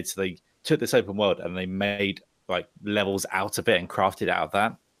getting delayed, so they took this open world and they made like levels out of it and crafted out of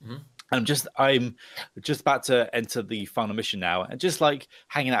that. I'm just about to enter the final mission now, and just like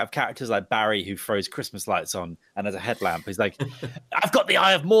hanging out with characters like Barry, who throws Christmas lights on and has a headlamp. He's like, I've got the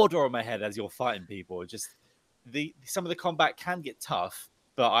Eye of Mordor on my head as you're fighting people. Just some of the combat can get tough,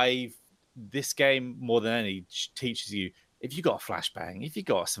 but this game more than any teaches you, if you got a flashbang, if you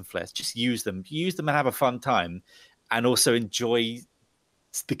got some flares, just use them and have a fun time, and also enjoy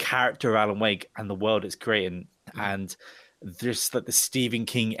the character of Alan Wake and the world it's creating, and just like the Stephen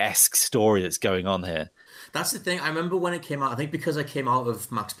King-esque story that's going on here. That's the thing. I remember when it came out, I think because I came out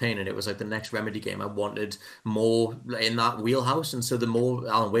of Max Payne and it was like the next Remedy game, I wanted more in that wheelhouse. And so the more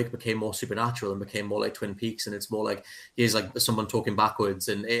Alan Wake became more supernatural and became more like Twin Peaks, and it's more like he's like someone talking backwards,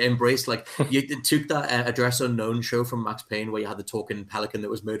 and it embraced, like, it took that Address Unknown show from Max Payne where you had the talking pelican that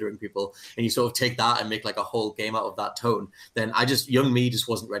was murdering people, and you sort of take that and make like a whole game out of that tone. Then young me just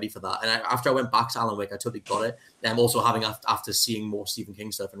wasn't ready for that. And after I went back to Alan Wake, I totally got it. And also having after seeing more Stephen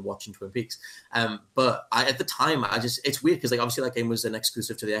King stuff and watching Twin Peaks. But at the time, it's weird because like obviously that game was an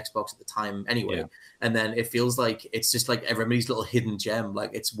exclusive to the Xbox at the time anyway. Yeah. And then it feels like it's just like everybody's little hidden gem,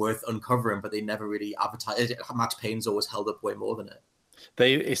 like it's worth uncovering, but they never really advertise it. Max Payne's always held up way more than it.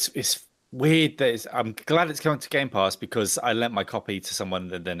 It's weird that I'm glad it's coming to Game Pass, because I lent my copy to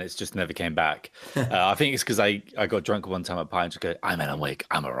someone and then it's just never came back. I think it's because I got drunk one time at Pie and just go, I'm Alan Wake,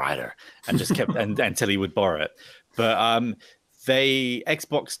 I'm a writer, and just kept until he would borrow it. But they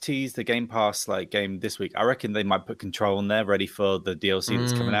Xbox teased the Game Pass like game this week. I reckon they might put Control on there ready for the DLC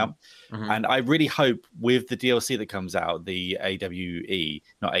that's coming out. And I really hope with the DLC that comes out, the AWE,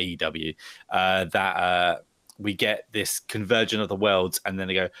 not AEW, that we get this convergence of the worlds, and then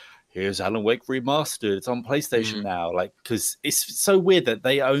they go, here's Alan Wake remastered. It's on PlayStation now. Like, because it's so weird that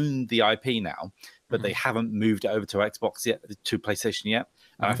they own the IP now, but they haven't moved it over to Xbox yet, to PlayStation yet.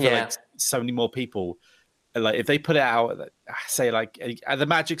 And I feel like so many more people, like if they put it out, say like the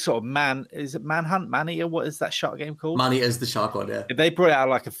Magic sort of Manhunt, Maneater, what is that shark game called? Maneater is the shark one, yeah. If they brought it out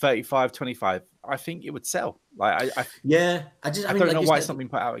like a 35, 25, I think it would sell. Like I don't know why it's not been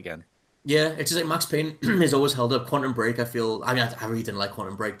put out again. Yeah, it's just like Max Payne has always held up. Quantum Break, I really didn't like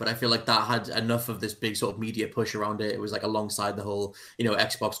Quantum Break, but I feel like that had enough of this big sort of media push around it. It was like alongside the whole,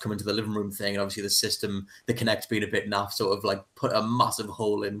 Xbox coming to the living room thing, and obviously the system, the Kinect being a bit naff, sort of like put a massive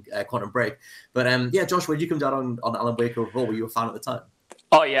hole in Quantum Break. But Josh, where did you come down on Alan Wake overall? Were you a fan at the time?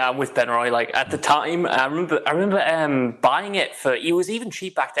 Oh yeah, I'm with Ben Roy. Like at the time, I remember buying it it was even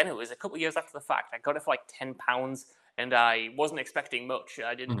cheap back then. It was a couple of years after the fact. I got it for like £10. And I wasn't expecting much.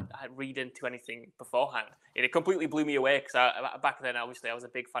 I didn't read into anything beforehand. It completely blew me away because back then, obviously, I was a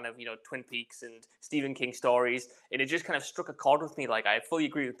big fan of Twin Peaks and Stephen King stories, and it just kind of struck a chord with me. Like I fully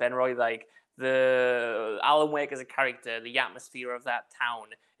agree with Ben Roy. Like the Alan Wake as a character, the atmosphere of that town,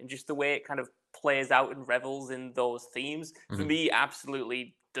 and just the way it kind of plays out and revels in those themes. For me,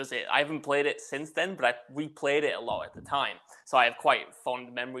 absolutely does it. I haven't played it since then, but I replayed it a lot at the time, so I have quite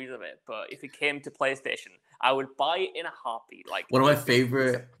fond memories of it. But if it came to PlayStation, I would buy it in a heartbeat. Like one of my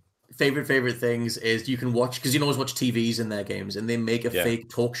favorite things is you can watch, because you can always watch TVs in their games, and they make a fake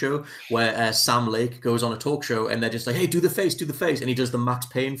talk show where Sam Lake goes on a talk show and they're just like, hey, do the face, and he does the Max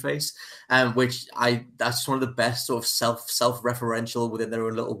Payne face, which that's one of the best sort of self-referential within their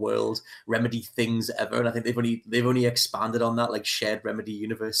own little world Remedy things ever. And I think they've only expanded on that, like shared Remedy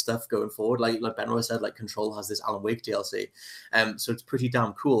universe stuff going forward. Like Ben Roy said, like Control has this Alan Wake DLC, so it's pretty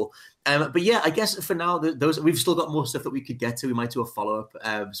damn cool. But yeah, I guess for now, we've still got more stuff that we could get to. We might do a follow-up,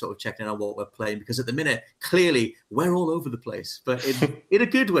 sort of checking in on what we're playing, because at the minute, clearly, we're all over the place, but in a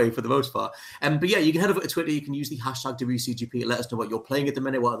good way for the most part. But yeah, you can head over to Twitter. You can use the hashtag WCGP. Let us know what you're playing at the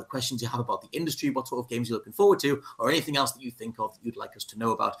minute, what are the questions you have about the industry, what sort of games you're looking forward to, or anything else that you think of that you'd like us to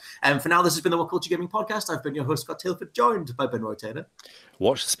know about. For now, this has been the What Culture Gaming Podcast. I've been your host, Scott Tilford, joined by Ben Roy Taylor.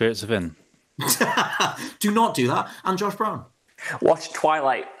 Watch The Spirits Within. Do not do that. And Josh Brown. Watch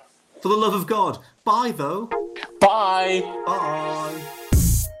Twilight. For the love of God. Bye, though. Bye. Bye.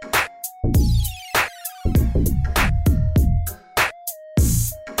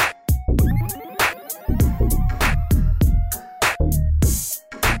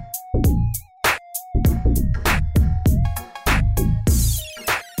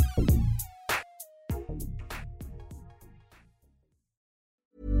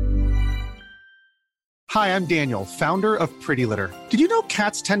 Hi, I'm Daniel, founder of Pretty Litter. Did you know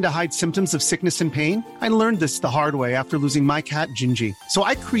cats tend to hide symptoms of sickness and pain? I learned this the hard way after losing my cat, Gingy. So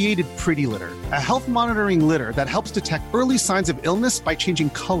I created Pretty Litter, a health monitoring litter that helps detect early signs of illness by changing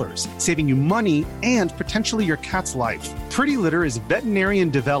colors, saving you money and potentially your cat's life. Pretty Litter is veterinarian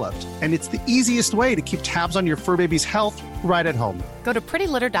developed, and it's the easiest way to keep tabs on your fur baby's health right at home. Go to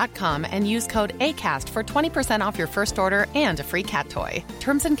prettylitter.com and use code ACAST for 20% off your first order and a free cat toy.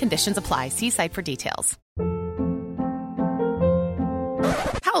 Terms and conditions apply. See site for details.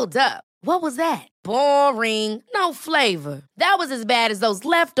 Hold up. What was that? Boring. No flavor. That was as bad as those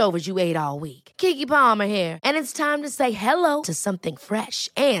leftovers you ate all week. Keke Palmer here, and it's time to say hello to something fresh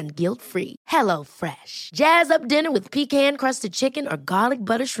and guilt-free. Hello Fresh. Jazz up dinner with pecan-crusted chicken or garlic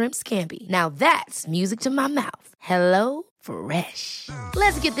butter shrimp scampi. Now that's music to my mouth. Hello Fresh.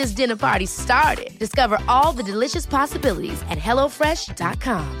 Let's get this dinner party started. Discover all the delicious possibilities at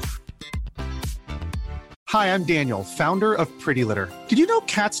HelloFresh.com. Hi, I'm Daniel, founder of Pretty Litter. Did you know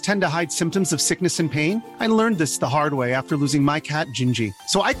cats tend to hide symptoms of sickness and pain? I learned this the hard way after losing my cat, Gingy.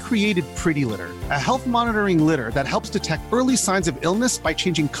 So I created Pretty Litter, a health monitoring litter that helps detect early signs of illness by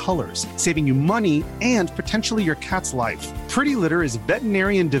changing colors, saving you money and potentially your cat's life. Pretty Litter is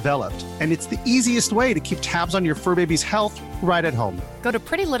veterinarian developed, and it's the easiest way to keep tabs on your fur baby's health right at home. Go to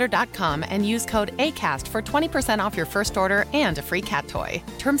prettylitter.com and use code ACAST for 20% off your first order and a free cat toy.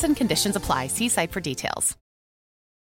 Terms and conditions apply. See site for details.